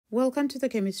Welcome to the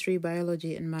Chemistry,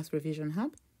 Biology and Math Revision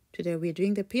Hub. Today we're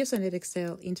doing the Pearson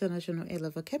Edexcel International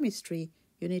A-Level Chemistry,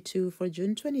 Unit 2 for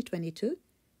June 2022.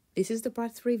 This is the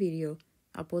Part 3 video.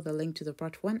 I'll put the link to the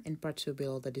Part 1 and Part 2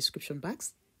 below the description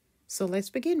box. So let's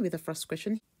begin with the first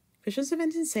question. Question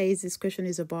 17 says this question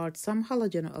is about some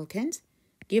halogenoalkanes.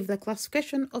 Give the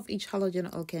classification of each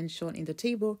halogenoalkane shown in the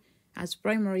table as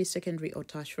primary, secondary, or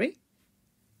tertiary.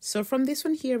 So from this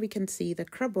one here, we can see the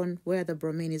carbon where the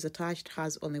bromine is attached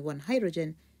has only one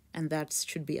hydrogen, and that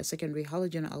should be a secondary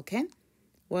halogenoalkane.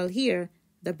 While here,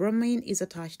 the bromine is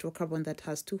attached to a carbon that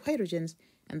has two hydrogens,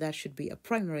 and that should be a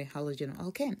primary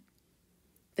halogenoalkane.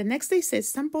 The next they says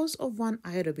samples of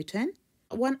 1-iodobutane.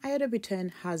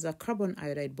 1-iodobutane has a carbon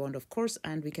iodide bond, of course,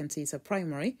 and we can see it's a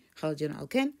primary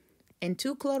halogenoalkane. And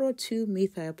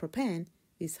 2-chloro-2-methylpropane,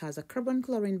 this has a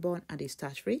carbon-chlorine bond and is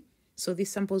tertiary. So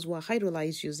these samples were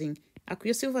hydrolyzed using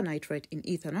aqueous silver nitrate in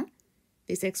ethanol.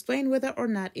 This explains whether or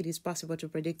not it is possible to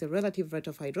predict the relative rate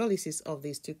of hydrolysis of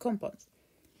these two compounds.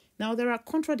 Now, there are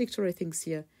contradictory things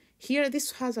here. Here,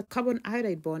 this has a carbon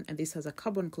iodide bond and this has a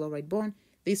carbon chloride bond.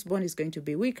 This bond is going to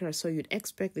be weaker, so you'd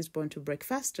expect this bond to break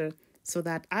faster so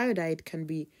that iodide can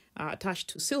be attached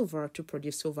to silver to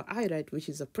produce silver iodide, which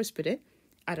is a precipitate,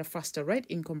 at a faster rate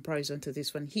in comparison to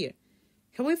this one here.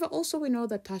 However, also we know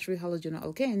that tertiary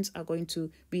halogenoalkanes are going to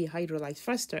be hydrolyzed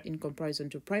faster in comparison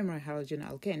to primary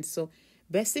halogenoalkanes. So,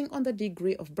 basing on the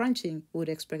degree of branching, we would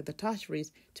expect the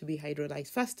tertiaries to be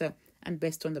hydrolyzed faster, and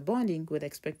based on the bonding, we would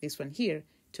expect this one here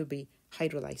to be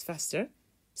hydrolyzed faster.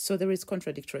 So, there is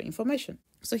contradictory information.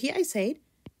 So, here I said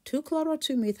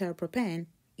 2-chloro-2-methylpropane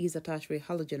is a tertiary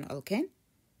halogenoalkane,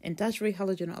 and tertiary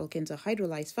halogenoalkanes are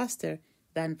hydrolyzed faster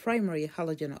than primary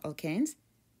halogenoalkanes.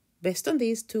 Based on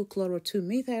these,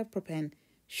 2-chloro-2-methylpropane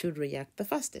should react the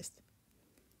fastest.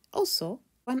 Also,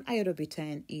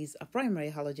 1-iodobutane is a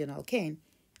primary halogenoalkane,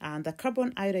 and the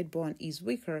carbon iodide bond is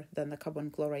weaker than the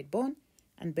carbon chloride bond,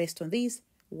 and based on these,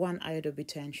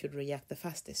 1-iodobutane should react the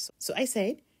fastest. So I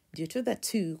said, due to the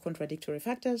two contradictory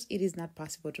factors, it is not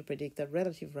possible to predict the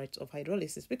relative rates of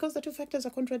hydrolysis because the two factors are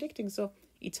contradicting, so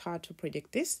it's hard to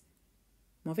predict this.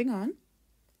 Moving on.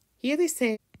 Here they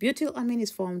say butylamine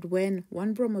is formed when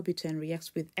 1-bromobutane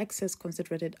reacts with excess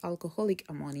concentrated alcoholic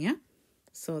ammonia.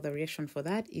 So the reaction for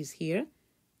that is here.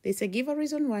 They say give a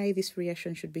reason why this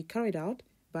reaction should be carried out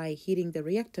by heating the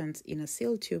reactants in a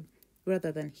sealed tube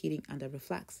rather than heating under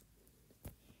reflux.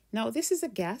 Now this is a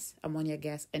gas, ammonia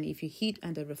gas, and if you heat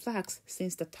under reflux,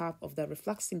 since the top of the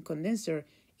refluxing condenser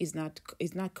is not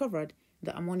covered,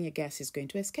 the ammonia gas is going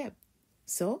to escape.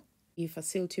 So if a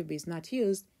sealed tube is not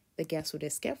used, the gas would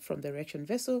escape from the reaction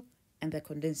vessel and the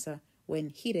condenser when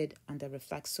heated under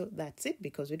reflux. So that's it,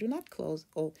 because we do not close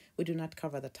or we do not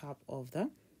cover the top of the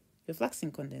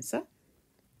refluxing condenser.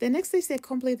 The next they say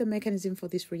complete the mechanism for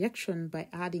this reaction by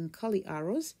adding curly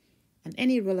arrows and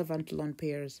any relevant lone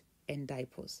pairs and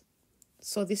dipoles.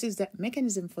 So this is the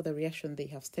mechanism for the reaction they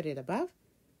have stated above.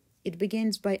 It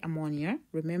begins by ammonia.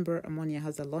 Remember, ammonia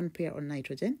has a lone pair on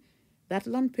nitrogen. That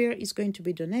lone pair is going to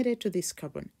be donated to this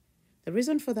carbon. The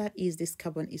reason for that is this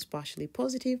carbon is partially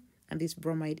positive and this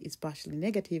bromide is partially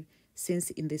negative, since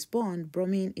in this bond,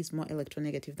 bromine is more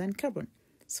electronegative than carbon.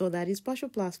 So that is partial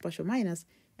plus, partial minus,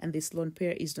 and this lone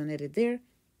pair is donated there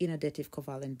in a dative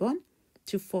covalent bond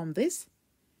to form this.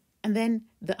 And then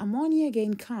the ammonia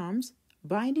again comes,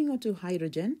 binding onto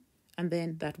hydrogen, and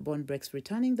then that bond breaks,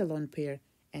 returning the lone pair,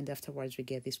 and afterwards we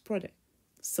get this product.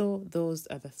 So those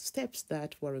are the steps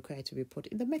that were required to be put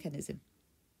in the mechanism.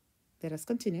 Let us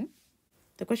continue.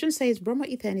 The question says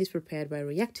bromoethane is prepared by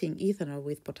reacting ethanol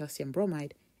with potassium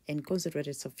bromide and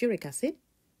concentrated sulfuric acid.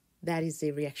 That is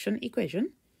the reaction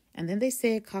equation. And then they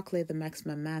say calculate the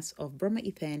maximum mass of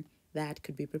bromoethane that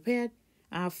could be prepared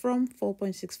from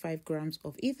 4.65 grams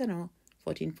of ethanol,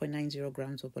 14.90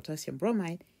 grams of potassium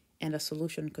bromide, and a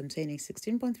solution containing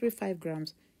 16.35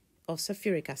 grams of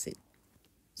sulfuric acid.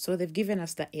 So they've given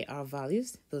us the AR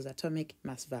values, those atomic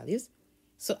mass values.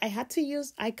 So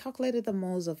I calculated the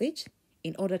moles of each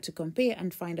in order to compare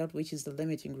and find out which is the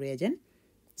limiting reagent.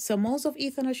 So moles of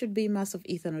ethanol should be mass of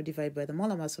ethanol divided by the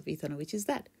molar mass of ethanol, which is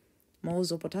that.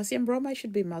 Moles of potassium bromide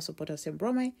should be mass of potassium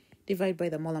bromide divided by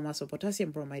the molar mass of potassium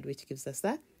bromide, which gives us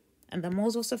that. And the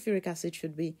moles of sulfuric acid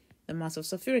should be the mass of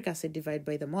sulfuric acid divided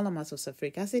by the molar mass of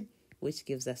sulfuric acid, which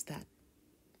gives us that.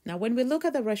 Now, when we look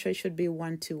at the ratio, it should be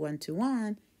 1 to 1 to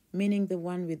 1, meaning the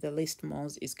one with the least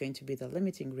moles is going to be the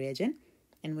limiting reagent.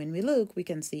 And when we look, we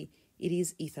can see it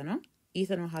is ethanol.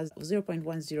 Ethanol has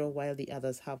 0.10 while the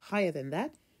others have higher than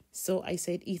that. So I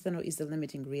said ethanol is the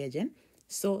limiting reagent.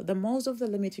 So the moles of the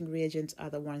limiting reagents are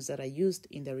the ones that are used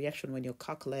in the reaction when you're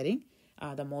calculating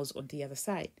the moles on the other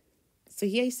side. So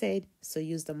here I said, so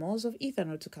use the moles of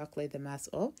ethanol to calculate the mass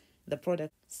of the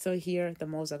product. So here the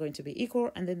moles are going to be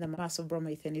equal, and then the mass of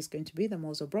bromethane is going to be the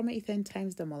moles of bromethane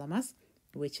times the molar mass,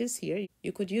 which is here.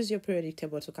 You could use your periodic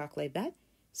table to calculate that.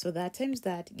 So that times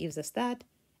that gives us that,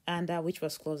 and which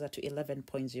was closer to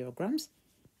 11.0 grams.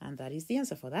 And that is the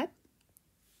answer for that.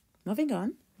 Moving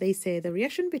on, they say the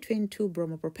reaction between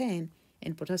 2-bromopropane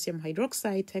and potassium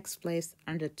hydroxide takes place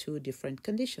under two different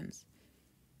conditions.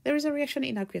 There is a reaction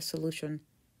in aqueous solution,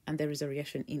 and there is a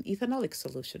reaction in ethanolic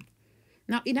solution.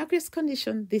 Now, in aqueous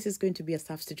condition, this is going to be a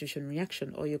substitution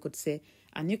reaction, or you could say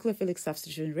a nucleophilic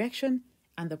substitution reaction,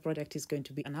 and the product is going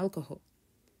to be an alcohol.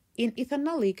 In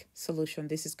ethanolic solution,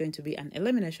 this is going to be an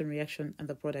elimination reaction, and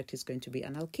the product is going to be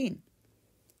an alkene.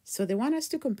 So they want us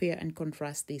to compare and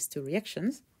contrast these two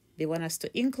reactions. They want us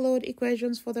to include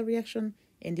equations for the reaction,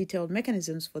 and detailed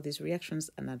mechanisms for these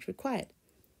reactions are not required.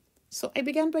 So I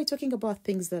began by talking about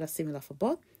things that are similar for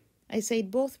both. I said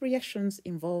both reactions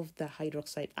involve the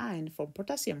hydroxide ion from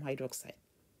potassium hydroxide.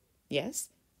 Yes,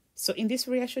 so in this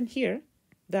reaction here,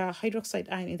 the hydroxide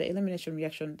ion in the elimination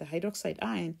reaction, the hydroxide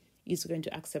ion is going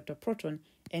to accept a proton,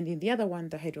 and in the other one,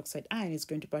 the hydroxide ion is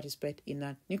going to participate in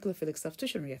a nucleophilic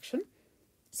substitution reaction.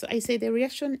 So I say the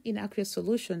reaction in aqueous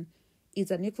solution is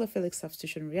a nucleophilic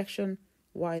substitution reaction,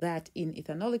 while that in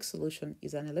ethanolic solution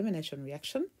is an elimination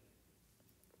reaction.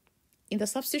 In the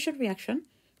substitution reaction,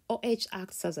 OH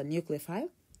acts as a nucleophile,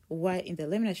 while in the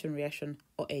elimination reaction,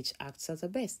 OH acts as a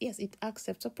base. Yes, it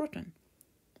accepts a proton.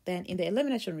 Then in the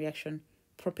elimination reaction,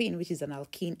 propene, which is an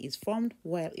alkene, is formed,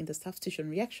 while in the substitution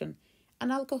reaction,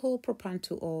 an alcohol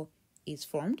propan-2O is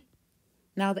formed.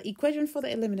 Now, the equation for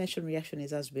the elimination reaction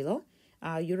is as below.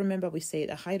 You remember we said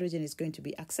a hydrogen is going to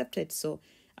be accepted, so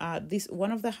this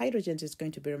one of the hydrogens is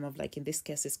going to be removed, like in this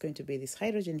case, it's going to be this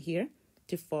hydrogen here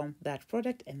to form that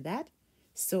product and that.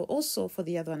 So also for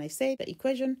the other one, I say the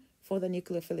equation for the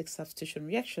nucleophilic substitution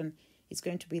reaction is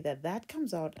going to be that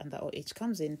comes out and the OH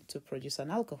comes in to produce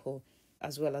an alcohol,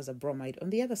 as well as a bromide on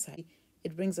the other side.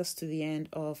 It brings us to the end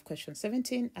of question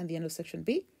 17 and the end of section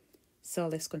B. So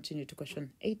let's continue to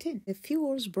question 18. The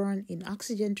fuels burn in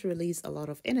oxygen to release a lot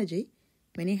of energy.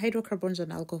 Many hydrocarbons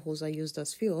and alcohols are used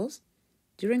as fuels.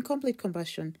 During complete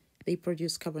combustion, they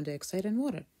produce carbon dioxide and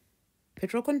water.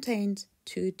 Petrol contains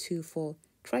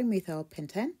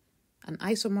 2,2,4-trimethyl-pentane, an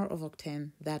isomer of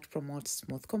octane that promotes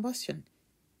smooth combustion.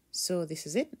 So this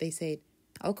is it. They said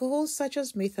alcohols such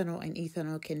as methanol and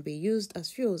ethanol can be used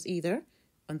as fuels either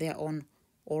on their own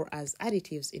or as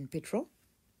additives in petrol.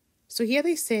 So here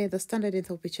they say the standard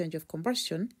enthalpy change of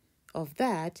combustion of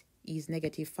that is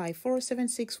negative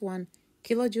 54761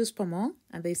 kilojoules per mole,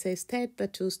 and they say state the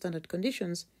two standard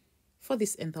conditions for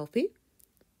this enthalpy.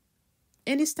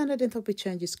 Any standard enthalpy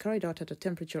change is carried out at a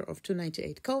temperature of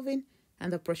 298 Kelvin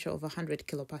and the pressure of 100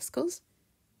 kilopascals.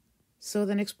 So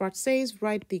the next part says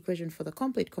write the equation for the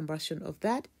complete combustion of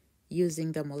that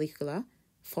using the molecular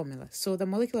formula. So the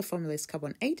molecular formula is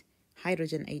carbon 8,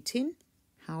 hydrogen 18.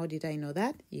 How did I know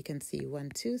that? You can see 1,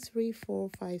 2, 3,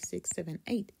 4, 5, 6, 7,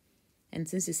 8. And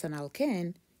since it's an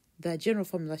alkane, the general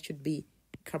formula should be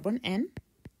carbon N,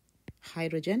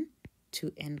 hydrogen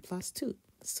 2N plus 2.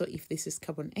 So if this is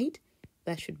carbon 8,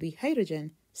 that should be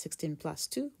hydrogen 16 plus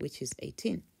 2, which is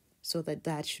 18. So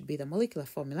that should be the molecular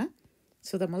formula.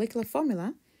 So the molecular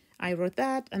formula, I wrote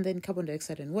that, and then carbon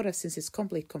dioxide and water, since it's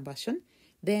complete combustion.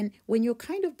 Then when you're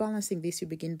kind of balancing this, you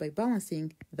begin by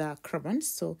balancing the carbons.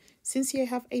 So since here I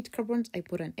have 8 carbons, I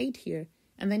put an 8 here.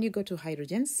 And then you go to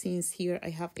hydrogens. Since here I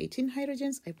have 18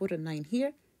 hydrogens, I put a 9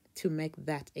 here to make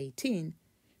that 18.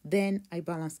 Then I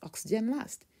balance oxygen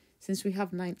last. Since we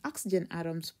have 9 oxygen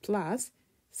atoms plus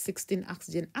 16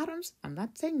 oxygen atoms, I'm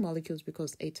not saying molecules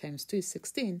because 8 times 2 is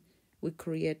 16, we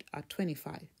create a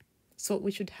 25. So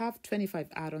we should have 25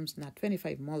 atoms, not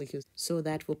 25 molecules. So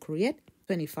that will create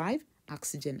 25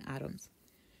 oxygen atoms.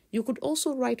 You could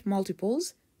also write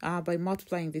multiples by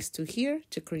multiplying these two here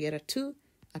to create a 2,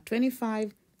 a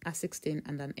 25, a 16,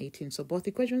 and an 18. So both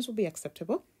equations will be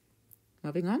acceptable.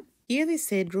 Moving on. Here they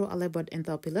say draw a labeled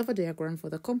enthalpy level diagram for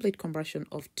the complete combustion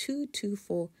of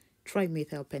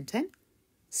 2,2,4-trimethylpentane.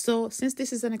 So since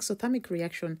this is an exothermic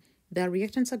reaction, the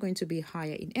reactants are going to be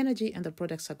higher in energy and the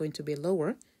products are going to be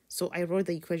lower. So I wrote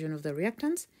the equation of the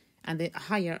reactants, and the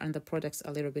higher and the products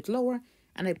a little bit lower.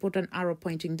 And I put an arrow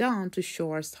pointing down to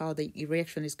show us how the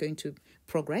reaction is going to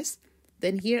progress.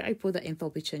 Then here I put the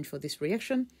enthalpy change for this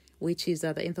reaction, which is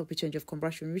the enthalpy change of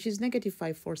combustion, which is negative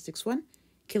 5,461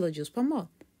 kilojoules per mole.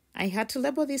 I had to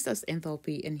label this as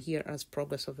enthalpy and here as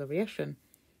progress of the reaction.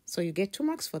 So you get 2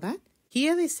 marks for that.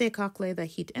 Here they say calculate the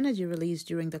heat energy released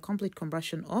during the complete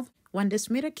combustion of 1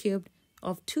 decimeter cubed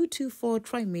of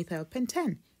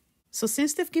 2,2,4-trimethylpentane. So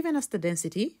since they've given us the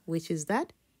density, which is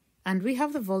that, and we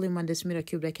have the volume on decimeter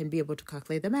cubed, I can be able to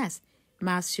calculate the mass.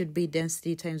 Mass should be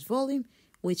density times volume,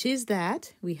 which is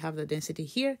that we have the density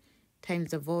here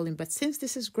times the volume. But since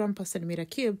this is gram per centimeter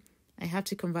cube, I have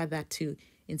to convert that to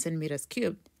in centimeters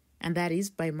cubed. And that is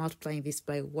by multiplying this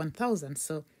by 1,000.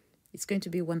 So it's going to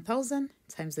be 1,000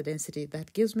 times the density.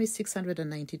 That gives me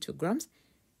 692 grams.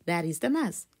 That is the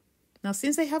mass. Now,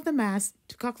 since I have the mass,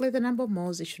 to calculate the number of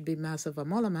moles, it should be mass over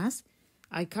molar mass.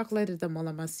 I calculated the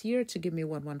molar mass here to give me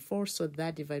 114, so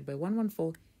that divided by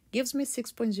 114 gives me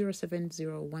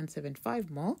 6.070175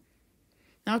 mole.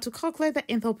 Now, to calculate the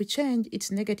enthalpy change,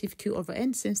 it's negative Q over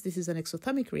N, since this is an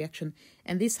exothermic reaction,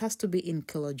 and this has to be in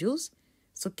kilojoules.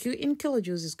 So Q in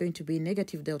kilojoules is going to be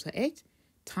negative delta H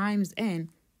times N,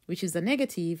 which is the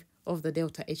negative of the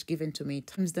delta H given to me,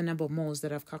 times the number of moles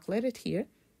that I've calculated here.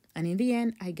 And in the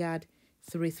end, I got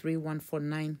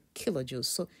 33149 kilojoules.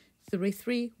 So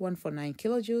 33149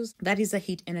 kilojoules, that is the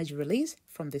heat energy release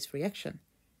from this reaction.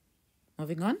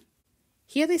 Moving on.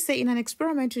 Here they say in an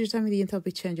experiment to determine the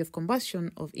enthalpy change of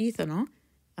combustion of ethanol,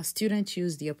 a student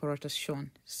used the apparatus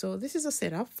shown. So this is a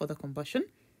setup for the combustion.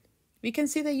 We can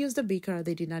see they used a beaker,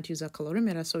 they did not use a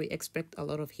calorimeter, so we expect a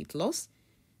lot of heat loss.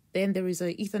 Then there is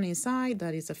a ethanol inside,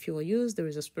 that is a fuel used, there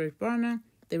is a spirit burner,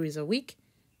 there is a wick,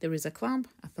 there is a clamp,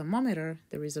 a thermometer,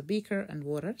 there is a beaker and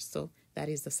water, so that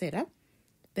is the setup.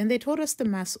 Then they told us the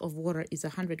mass of water is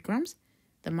 100 grams,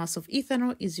 the mass of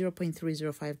ethanol is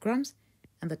 0.305 grams,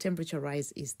 and the temperature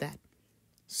rise is that.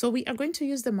 So we are going to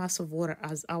use the mass of water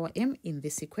as our M in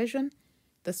this equation.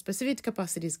 The specific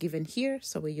capacity is given here,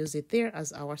 so we use it there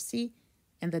as our C,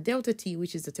 and the delta T,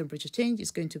 which is the temperature change,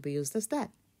 is going to be used as that.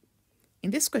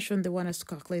 In this question, they want us to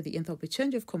calculate the enthalpy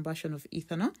change of combustion of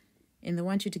ethanol, and they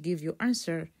want you to give your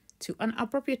answer to an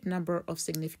appropriate number of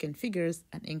significant figures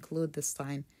and include the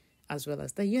sign as well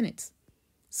as the units.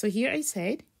 So here I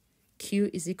said Q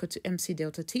is equal to MC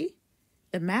delta T.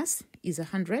 The mass is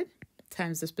 100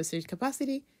 times the specific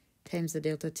capacity times the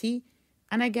delta T,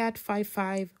 and I got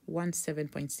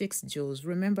 5517.6 joules.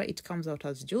 Remember, it comes out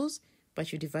as joules,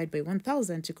 but you divide by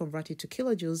 1,000 to convert it to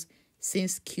kilojoules,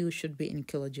 since Q should be in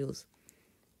kilojoules.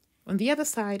 On the other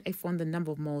side, I found the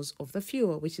number of moles of the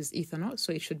fuel, which is ethanol,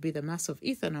 so it should be the mass of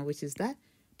ethanol, which is that,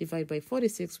 divided by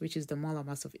 46, which is the molar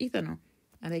mass of ethanol,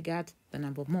 and I got the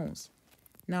number of moles.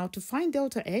 Now, to find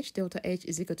delta H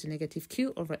is equal to negative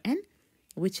Q over N,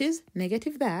 which is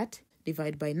negative that,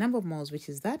 divided by number of moles, which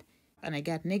is that, and I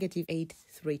got negative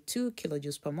 832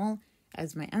 kilojoules per mole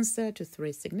as my answer to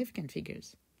three significant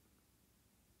figures.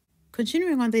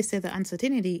 Continuing on, they say the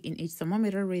uncertainty in each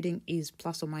thermometer reading is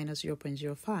plus or minus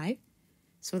 0.05.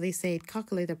 So they said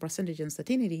calculate the percentage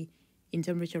uncertainty in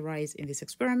temperature rise in this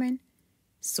experiment.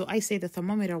 So I say the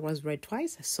thermometer was read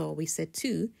twice, so we said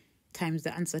 2 times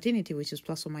the uncertainty, which is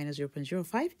plus or minus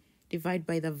 0.05, divided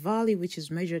by the value which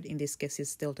is measured, in this case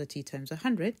is delta T times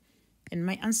 100. And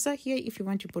my answer here, if you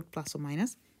want to put plus or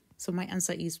minus, so my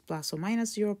answer is plus or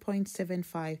minus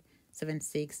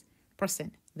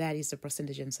 0.7576%. That is the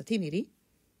percentage uncertainty.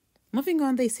 Moving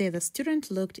on, they say the student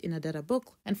looked in a data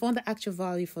book and found the actual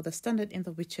value for the standard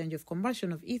enthalpy change of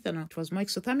combustion of ethanol, which was more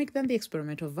exothermic than the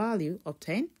experimental value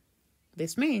obtained.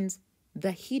 This means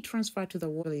the heat transfer to the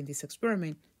water in this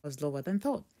experiment was lower than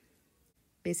thought.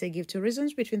 They say give 2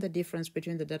 reasons between the difference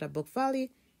between the data book value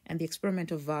and the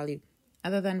experimental value,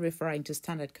 other than referring to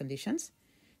standard conditions.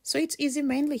 So it's easy,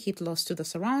 mainly heat loss to the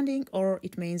surrounding, or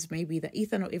it means maybe the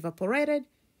ethanol evaporated,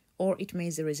 or it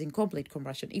means there is incomplete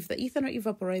combustion. If the ethanol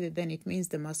evaporated, then it means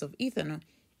the mass of ethanol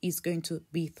is going to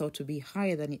be thought to be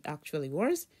higher than it actually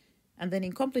was. And then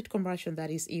incomplete combustion,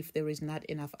 that is if there is not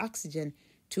enough oxygen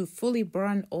to fully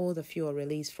burn all the fuel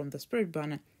released from the spirit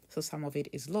burner, so some of it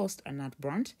is lost and not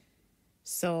burnt.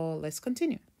 So let's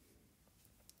continue.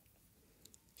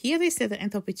 Here they say the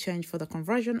enthalpy change for the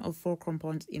conversion of 4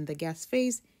 compounds in the gas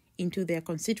phase into their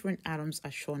constituent atoms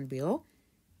as shown below.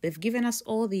 They've given us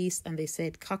all these, and they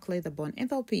said calculate the bond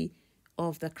enthalpy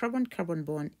of the carbon-carbon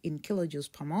bond in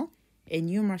kilojoules per mole, and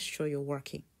you must show your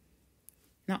working.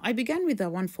 Now, I began with the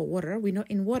one for water. We know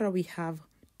in water we have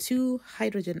 2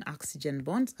 hydrogen-oxygen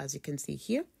bonds, as you can see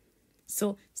here.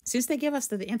 So since they gave us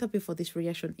that the enthalpy for this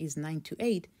reaction is 9 to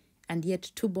 8, and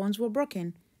yet 2 bonds were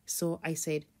broken, so I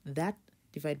said that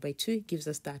divided by 2 gives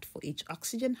us that for each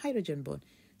oxygen-hydrogen bond.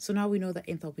 So now we know the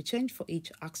enthalpy change for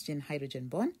each oxygen-hydrogen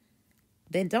bond.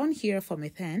 Then down here for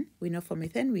methane, we know for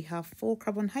methane we have 4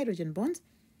 carbon-hydrogen bonds,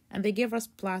 and they gave us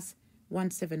plus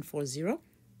 1740.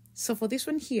 So for this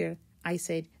one here, I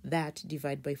said that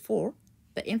divided by 4.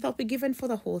 The enthalpy given for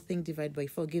the whole thing divided by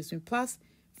 4 gives me plus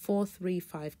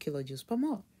 435 kilojoules per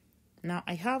mole. Now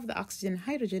I have the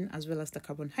oxygen-hydrogen as well as the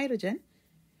carbon-hydrogen.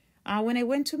 When I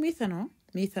went to methanol,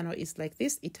 methanol is like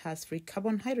this. It has 3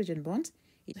 carbon-hydrogen bonds.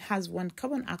 It has 1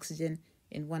 carbon-oxygen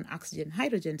and 1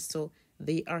 oxygen-hydrogen, so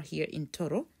they are here in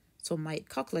total. So my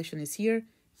calculation is here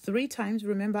 3 times.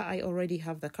 Remember, I already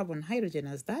have the carbon-hydrogen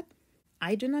as that.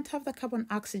 I do not have the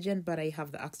carbon-oxygen, but I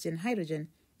have the oxygen-hydrogen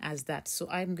as that. So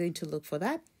I'm going to look for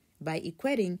that by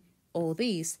equating all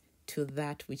these to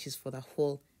that which is for the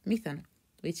whole methanol,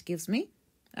 which gives me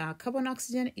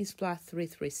carbon-oxygen is plus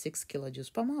 336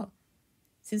 kilojoules per mole.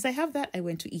 Since I have that, I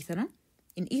went to ethanol.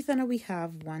 In ethanol, we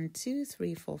have 1, 2,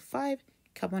 3, 4, 5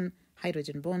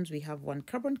 carbon-hydrogen bonds. We have 1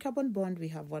 carbon-carbon bond. We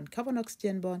have 1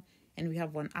 carbon-oxygen bond. And we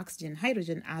have 1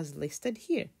 oxygen-hydrogen as listed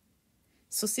here.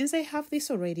 So since I have this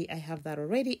already, I have that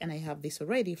already, and I have this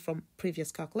already from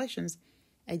previous calculations,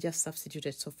 I just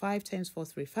substituted. So 5 times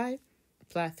 435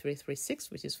 plus 336,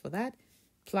 which is for that,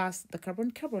 plus the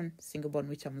carbon-carbon single bond,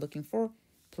 which I'm looking for,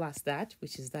 plus that,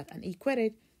 which is that, and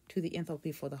equated to the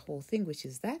enthalpy for the whole thing, which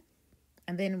is that.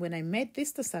 And then when I made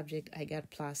this the subject, I got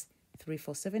plus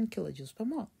 347 kilojoules per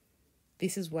mole.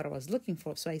 This is what I was looking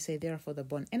for. So I say, therefore, the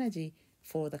bond energy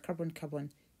for the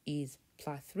carbon-carbon is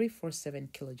plus 347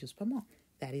 kilojoules per mole.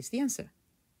 That is the answer.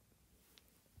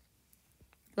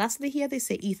 Lastly, here they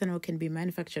say ethanol can be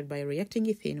manufactured by reacting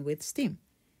ethane with steam.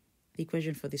 The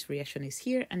equation for this reaction is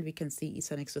here, and we can see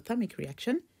it's an exothermic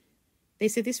reaction. They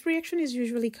say this reaction is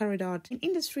usually carried out in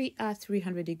industry at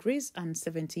 300 degrees and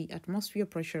 70 atmosphere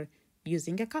pressure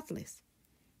using a catalyst.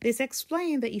 This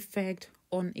explains the effect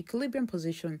on equilibrium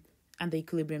position and the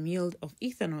equilibrium yield of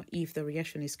ethanol if the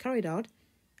reaction is carried out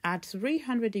at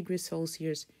 300 degrees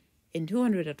Celsius in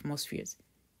 200 atmospheres.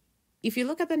 If you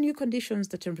look at the new conditions,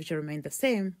 the temperature remained the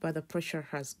same, but the pressure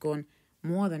has gone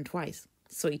more than twice.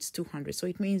 So it's 200. So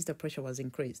it means the pressure was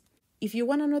increased. If you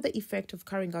want to know the effect of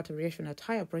carrying out a reaction at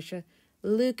higher pressure,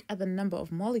 look at the number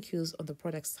of molecules on the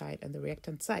product side and the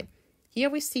reactant side. Here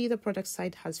we see the product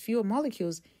side has fewer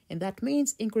molecules, and that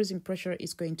means increasing pressure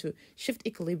is going to shift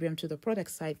equilibrium to the product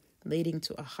side, leading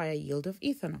to a higher yield of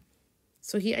ethanol.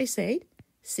 So here I said,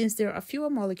 since there are fewer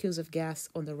molecules of gas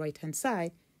on the right-hand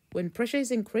side, when pressure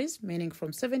is increased, meaning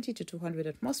from 70 to 200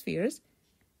 atmospheres,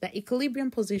 the equilibrium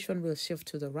position will shift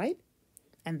to the right,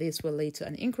 and this will lead to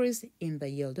an increase in the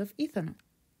yield of ethanol.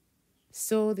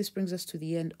 So this brings us to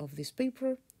the end of this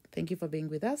paper. Thank you for being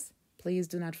with us. Please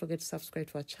do not forget to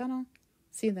subscribe to our channel.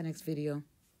 See you in the next video.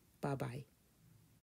 Bye-bye.